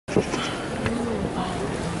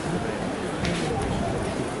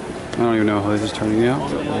don't even know how this is turning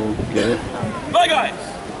out, but we'll get it. Right guys,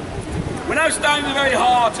 we're now standing in the very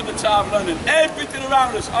heart of the Tower of London. Everything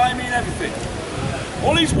around us, I mean everything.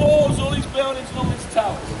 All these walls, all these buildings and all these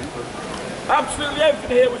towers. Absolutely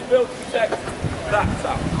everything here was built to protect that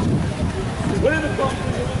tower. Within the front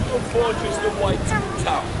was a little fortress, the White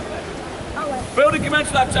Tower. Building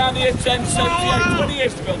commenced that town in the year 1078, 20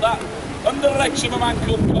 years to build that, under the direction of a man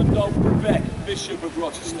called Gundulf Beck, Bishop of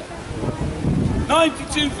Rochester.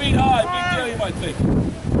 92 feet high, big deal you might think.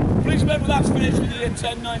 Please remember that's finished in the year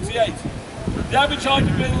 1098. The average height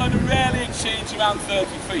of building London rarely exceeds around 30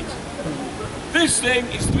 feet. This thing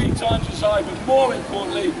is 3 times as high, but more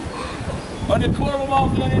importantly, only a quarter of a mile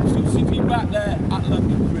from an instant sitting back there at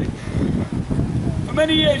London Bridge. For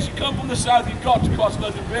many years, you come from the south, you've got to cross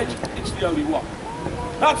London Bridge, it's the only one.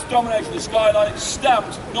 That's dominating the skyline, it's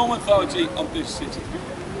stamped Norman authority of this city.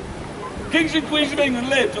 Kings and Queens of England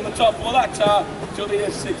lived on the top floor of that tower until the year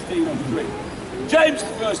 1603. James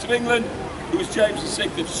I of England, who was James VI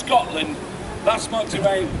of Scotland, that's marked to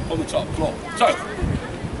reign on the top floor. So,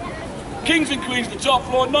 Kings and Queens on the top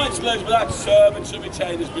floor, knights and lords without servants and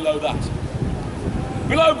retainers below that.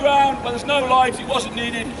 Below ground, where there's no light, it wasn't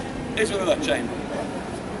needed, is another chamber.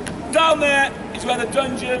 Down there is where the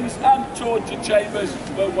dungeons and torture chambers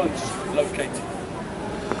were once located.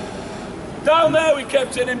 Down there we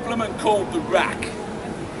kept an implement called the rack.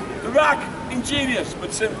 The rack, ingenious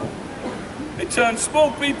but simple. It turns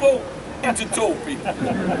small people into tall people.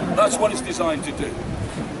 That's what it's designed to do.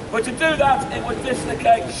 But to do that, it would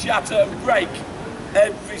dislocate, shatter and break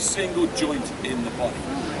every single joint in the body.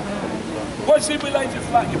 Quite simply laid you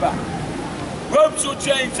flat your back. Ropes or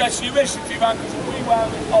chain test your wrists and your ankles and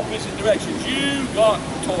rewound in opposite directions. You got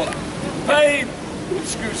taller. Pain,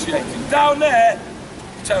 excruciating. Down there,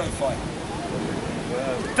 terrifying.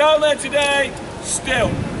 Down there today, still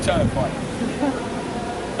terrifying.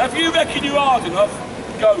 Now if you reckon you're hard enough,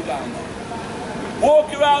 go down there.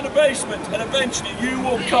 Walk around the basement and eventually you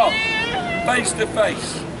will come face to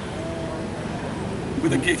face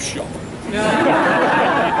with a gift shop.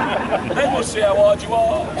 Then we'll see how hard you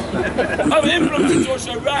are. Over implements,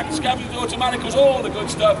 also racks, cabinets, automaticals, all the good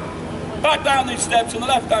stuff. Back down these steps on the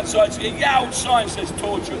left-hand side, so your yowed sign says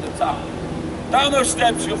torture at the top. Down those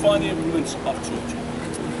steps you'll find the implements of torture.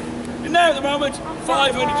 In there at the moment,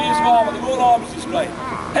 500 years of armour, the Royal Arms display.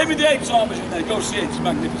 Henry VIII's armour's in there, go see it, it's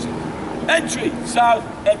magnificent. Entry, south,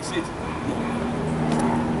 exit, north.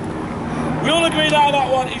 We all agree now that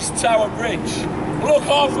one is Tower Bridge. Look,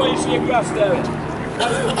 halfway you see a grassed area.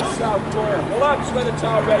 That's the south corner. Well, that's where the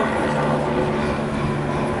Tower Raven is.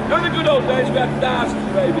 In the good old days, we had thousands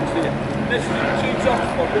of ravens here. This is the chief's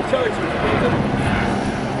office spot, the territory to be done.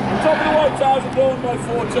 The top of the White Towers are blown by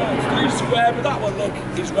 4 turns. 3 square, but that one, look,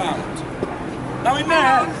 is round. Now in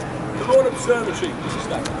there, the Royal Observatory is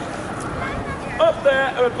established. Up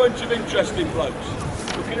there are a bunch of interesting blokes,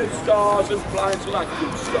 looking at stars and planets and that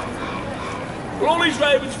good stuff. Well, all these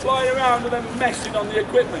ravens flying around and then messing on the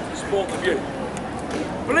equipment to support the view.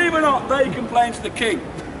 Believe it or not, they complained to the King,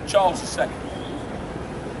 Charles II.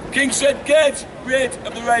 The King said, get rid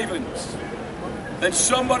of the ravens. Then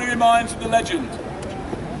somebody reminds of the legend.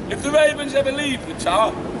 If the ravens ever leave the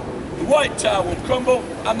tower, the White Tower will crumble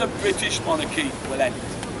and the British monarchy will end.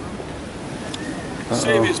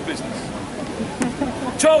 Serious business.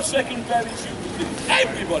 Charles II very superstitious.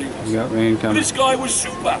 Everybody was. But this guy was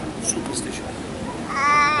superstitious.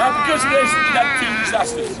 Now because of this, he had 2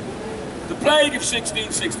 disasters. The plague of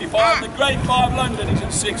 1665 and the Great Fire of London is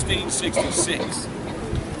in 1666.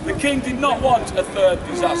 The King did not want a 3rd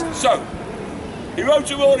disaster, so he wrote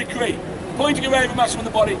a royal decree appointing a raven master on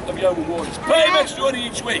the body of yeoman warriors. Pay him extra money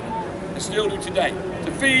each week, and still do today,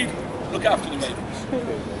 to feed, look after the ravens.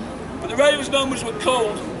 But the ravens' numbers were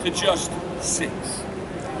culled to just 6.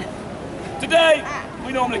 Today,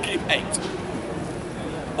 we normally keep 8.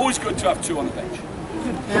 Always good to have 2 on the bench.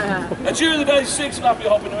 And during the day, 6 will have to be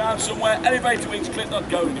hopping around somewhere, elevator wings clip, not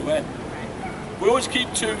go anywhere. We always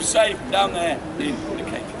keep 2 safe down there in the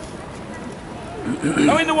cage.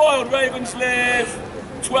 Now in the wild, ravens live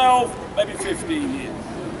 12, maybe 15 years.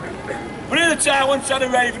 But in the town once had a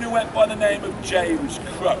raven who went by the name of James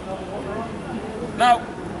Crow. Now,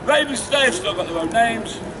 ravens today have still got their own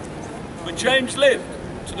names, but James lived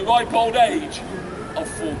to the ripe old age of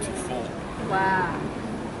 44. Wow.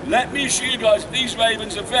 Let me assure you guys, these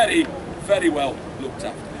ravens are very, very well looked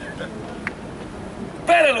after.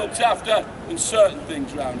 Better looked after than certain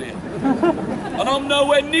things around here. And I'm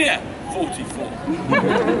nowhere near 44.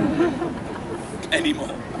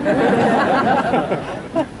 Anymore.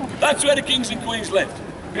 That's where the kings and queens lived.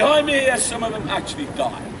 Behind me here, some of them actually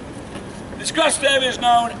died. This grassed area is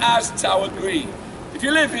known as Tower Green. It's If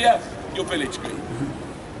you live here, you're village green.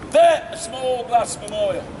 There, a small glass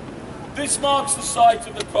memorial. This marks the site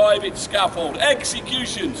of the private scaffold.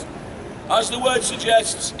 Executions, as the word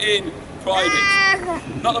suggests, in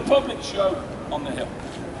private. Not the public show on the hill.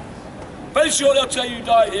 Very shortly I'll tell you who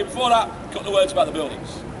died here. Before that, a couple of words about the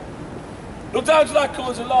buildings. Look down to that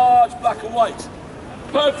corner, a large black and white,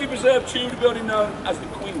 perfectly preserved Tudor building known as the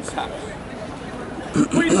Queen's House.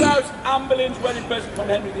 Queen's House, Anne Boleyn's wedding present from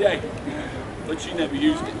Henry VIII, but she never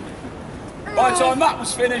used it. By the time that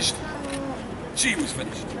was finished, she was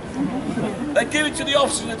finished. They give it to the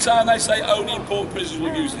officers in the town, they say only important prisoners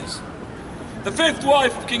will use this. The fifth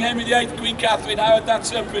wife of King Henry VIII, Queen Catherine Howard,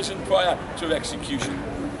 that's her prison prior to her execution.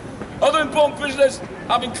 Other important prisoners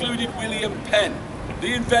have included William Penn,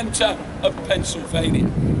 the inventor of Pennsylvania.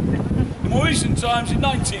 In more recent times, in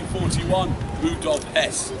 1941, Rudolf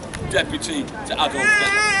Hess, deputy to Adolf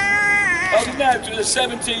Hitler. Held it now to the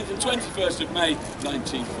 17th and 21st of May,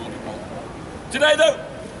 1941. Today, though,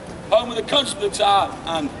 home of the Constable of the Tower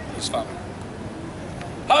and his family.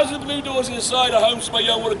 Houses with blue doors inside are homes to my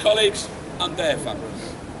young water colleagues and their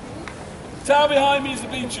families. The tower behind me is the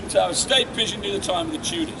Beauchamp Tower, state prison near the time of the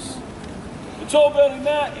Tudors. The tall building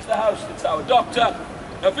there is the house of the Tower Doctor.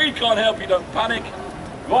 Now, if he can't help you, don't panic.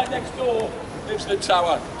 Right next door lives the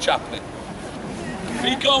Tower Chaplain. If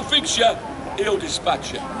he can't fix you, he'll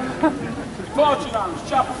dispatch you. Departure rounds,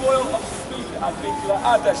 Chapel Royal, Oxford Street,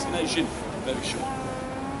 our destination, very short.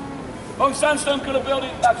 Long sandstone colour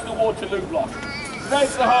building, that's the Waterloo block.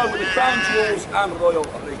 Today's the home with the crown jewels and royal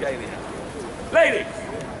regalia. Ladies,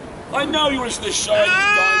 I know you listen to the shiny,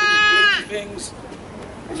 diamond, blinky things.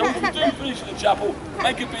 So if you do finish in the chapel,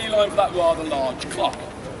 make a beeline for that rather large clock.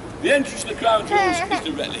 The entrance to the crown jewels is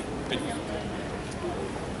directly beneath.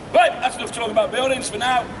 Right, that's enough talking about buildings for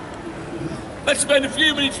now. Let's spend a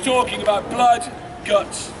few minutes talking about blood,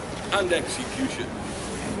 guts, and execution.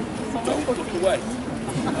 Don't look away.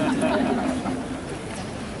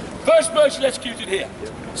 First person executed here.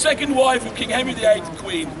 Second wife of King Henry VIII,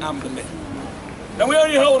 Queen Anne Boleyn. Now we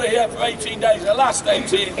only hold her here for 18 days, the last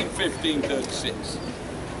 18 in 1536.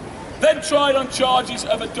 Then tried on charges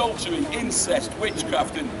of adultery, incest,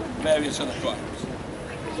 witchcraft and various other crimes.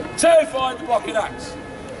 Terrified of the blocking axe,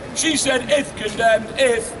 she said, if condemned,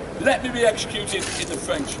 let me be executed in the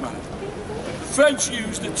French manner. The French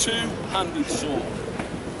used a two-handed sword.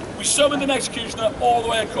 We summoned an executioner all the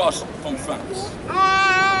way across from France.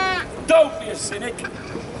 Don't be a cynic,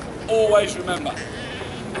 always remember.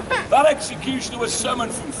 That executioner was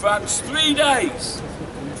summoned from France 3 days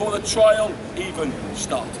before the trial even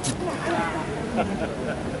started.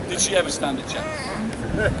 Did she ever stand a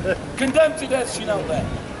chance? Condemned to death, she knelt there.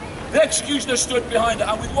 The executioner stood behind her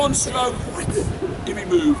and with one stroke, he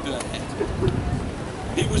removed her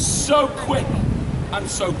head. He was so quick and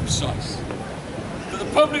so precise that the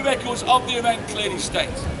public records of the event clearly state,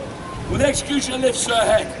 when the executioner lifts her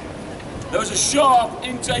head, there was a sharp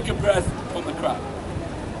intake of breath from the crowd.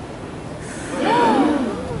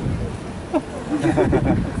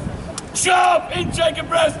 Sharp intake of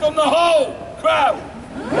breath from the whole crowd.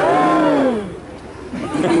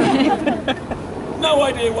 No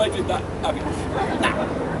idea why I did that, have you? Nah.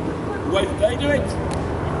 The way that they do it,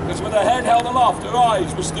 because with her head held aloft, her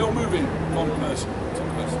eyes were still moving from person to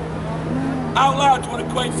person. Out loud, to what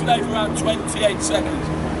equates today for around 28 seconds.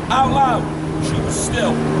 Out loud, she was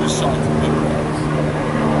still reciting her prayers.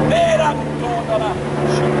 There that dawned on her,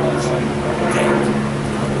 she was dead.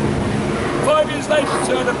 5 years later,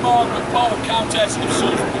 turned of Margaret, Paul, Countess of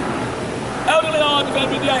Salisbury. Elderly aunt of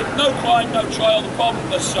Henry VIII, no crime, no trial, the problem,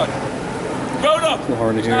 the son. Grown up,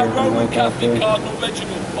 now Roman Catholic Cardinal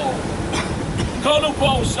Reginald Paul. Cardinal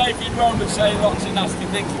Paul was safe in Rome but saying lots of nasty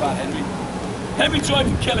things about Henry. Henry tried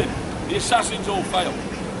to kill him, the assassins all failed.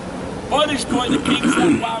 By this point, the king's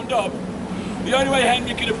all wound up. The only way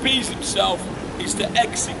Henry could appease himself is to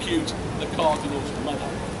execute the Cardinal's mother.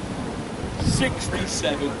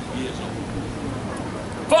 67 years old.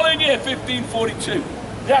 Following year, 1542,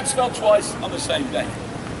 the axe fell twice on the same day.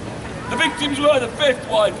 The victims were the fifth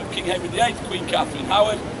wife of King Henry VIII, Queen Catherine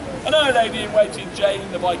Howard, and her lady-in-waiting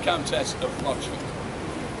Jane, the Viscountess of Rochford.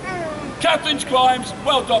 Catherine's crimes,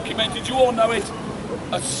 well documented, you all know it,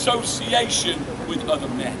 association with other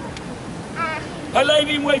men. Her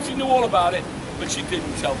lady-in-waiting knew all about it, but she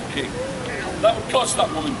didn't tell the king. That would cost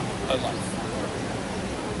that woman her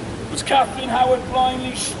life. Was Catherine Howard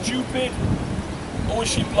blindly stupid, or was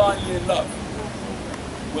she blindly in love?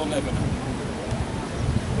 We'll never know.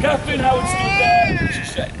 Catherine Howard stood there and she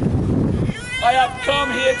said, I have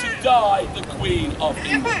come here to die the Queen of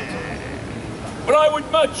England. But I would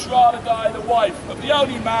much rather die the wife of the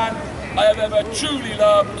only man I have ever truly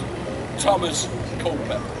loved, Thomas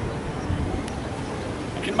Culpepper.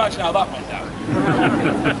 You can imagine how that went down.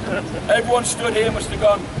 Everyone stood here must have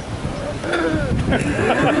gone.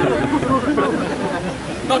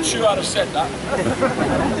 Not sure how to said that.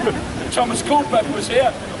 If Thomas Culpepper was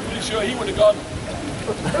here, I'm pretty sure he would have gone.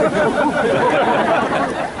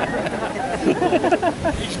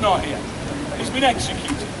 He's not here. He's been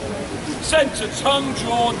executed. Sentenced, hung,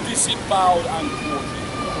 drawn, disemboweled and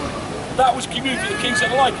quartered. That was community. The king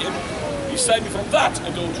said, I like him. He saved me from that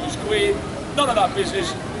adulterous queen. None of that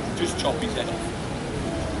business. Just chop his head off.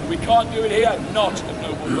 We can't do it here, not of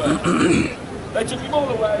noble birth. They took him all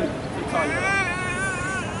away to Tyburn.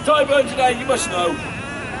 Tyburn today, you must know,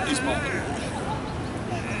 is Market.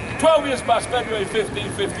 12 years past, February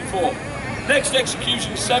 1554. Next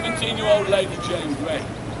execution, 17-year-old Lady Jane Grey.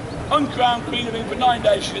 Uncrowned Queen of England for 9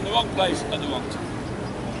 days, she's in the wrong place at the wrong time.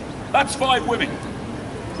 That's 5 women.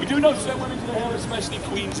 We do not send women to the hill, especially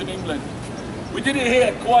Queens of England. We did it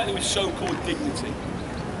here quietly with so-called dignity.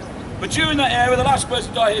 But during that era, the last person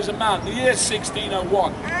to die here is a man, the year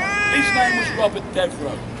 1601. His name was Robert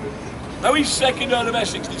Devereux. Now he's second Earl of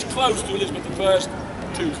Essex, and he's close to Elizabeth I,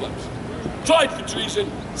 too close. Tried for treason,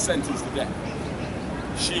 sentenced to death.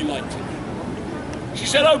 She liked it. She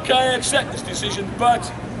said, okay, I accept this decision,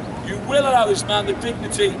 but you will allow this man the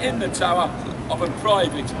dignity in the Tower of a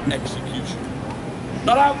private execution.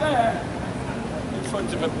 Not out there, in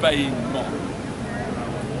front of a baying mob.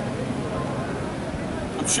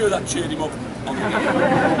 I'm sure that cheered him up on the day.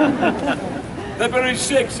 There have been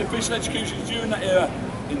 6 official executions during that era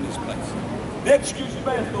in this place. The execution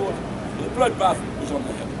may have thought that the bloodbath was on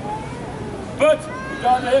the hill. But you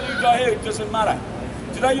die on the hill, you die here, it doesn't matter.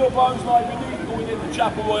 Today your bones lie beneath or within the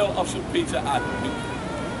Chapel Royal of St Peter and Paul.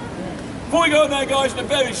 Before we go in there, guys, on a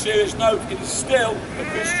very serious note, it is still a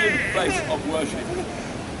Christian place of worship.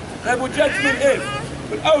 Therefore, gentlemen, if,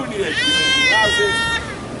 but only if, you allows it,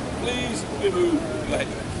 please remove your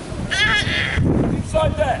headwear.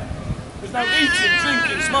 Inside there, there's no eating,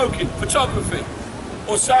 drinking, smoking, photography,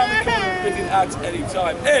 or sound recording fitted at any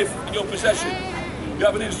time. If, in your possession, you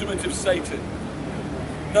have an instrument of Satan,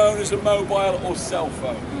 known as a mobile or cell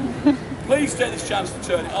phone, please take this chance to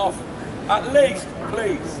turn it off. At least,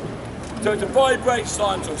 please, turn it to vibrate,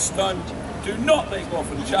 silent or stun. Do not let it go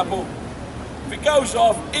off in the chapel. If it goes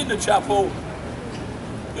off in the chapel,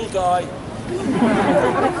 you'll die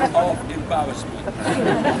of embarrassment.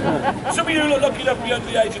 Some of you look lucky enough to be under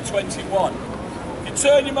the age of 21. If you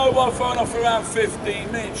turn your mobile phone off for around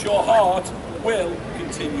 15 minutes, your heart will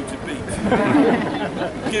continue to beat.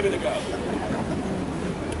 Give it a go.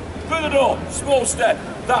 Through the door, small step,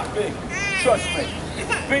 that big. Trust me,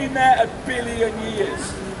 been there a billion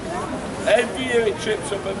years. Every year it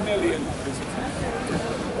trips up 1 million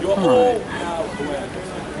visitors. You're all now aware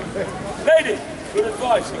of it. Ladies, good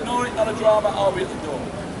advice, ignore it, not a drama, I'll be at the door.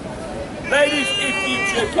 Ladies, if you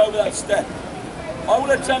trip over that step, I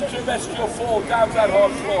will attempt to arrest your fall down that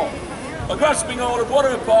hard floor. A grasping hold of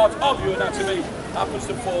whatever part of your anatomy happens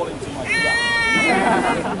to fall into my trap.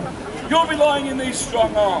 You'll be lying in these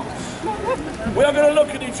strong arms. We are going to look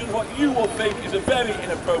at each other what you will think is a very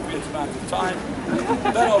inappropriate amount of time.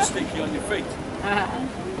 Then I'll stick you on your feet.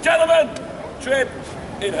 Gentlemen, trip,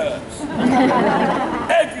 it hurts.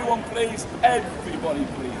 Everyone please, everybody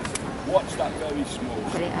please, watch that very small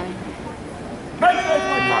step.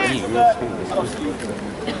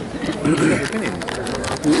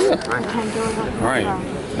 Alright,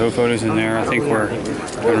 no photos in there. I think we're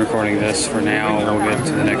done recording this for now. We'll get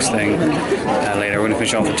to the next thing later. We're going to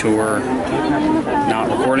finish off the tour, not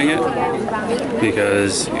recording it,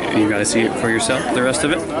 because you got to see it for yourself, the rest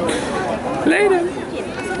of it. Later!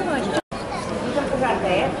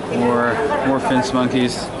 More fence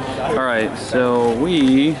monkeys. Alright, so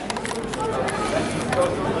we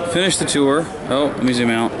finished the tour. Oh, let me zoom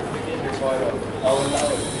out.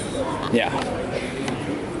 Yeah.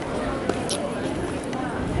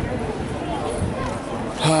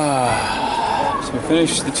 So we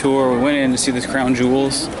finished the tour. We went in to see the crown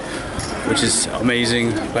jewels, which is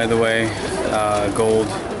amazing, by the way. Gold,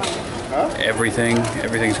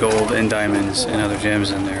 everything's gold and diamonds and other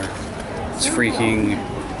gems in there. It's freaking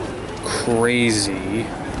crazy.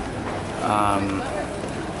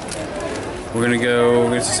 We're gonna go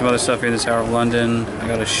get some other stuff here in the Tower of London. I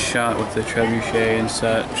got a shot with the trebuchet and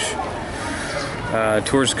such.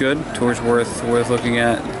 Tour's good. Tour's worth looking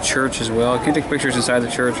at. The church as well. I can't take pictures inside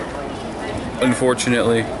the church,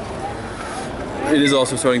 unfortunately. It is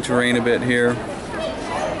also starting to rain a bit here,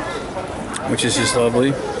 which is just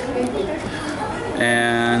lovely.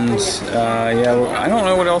 And yeah, I don't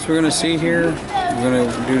know what else we're gonna see here. We're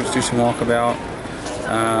gonna do some walkabout.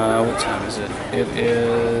 What time is it? It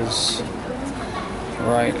is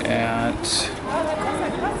right at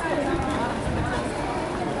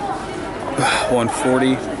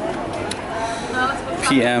 1:40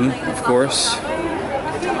 p.m. of course.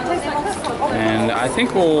 And I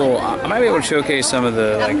think I might be able to showcase some of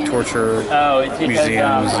the like torture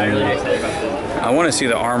museums. I want to see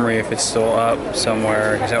the armory if it's still up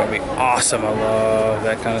somewhere, because that would be awesome. I love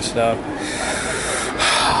that kind of stuff.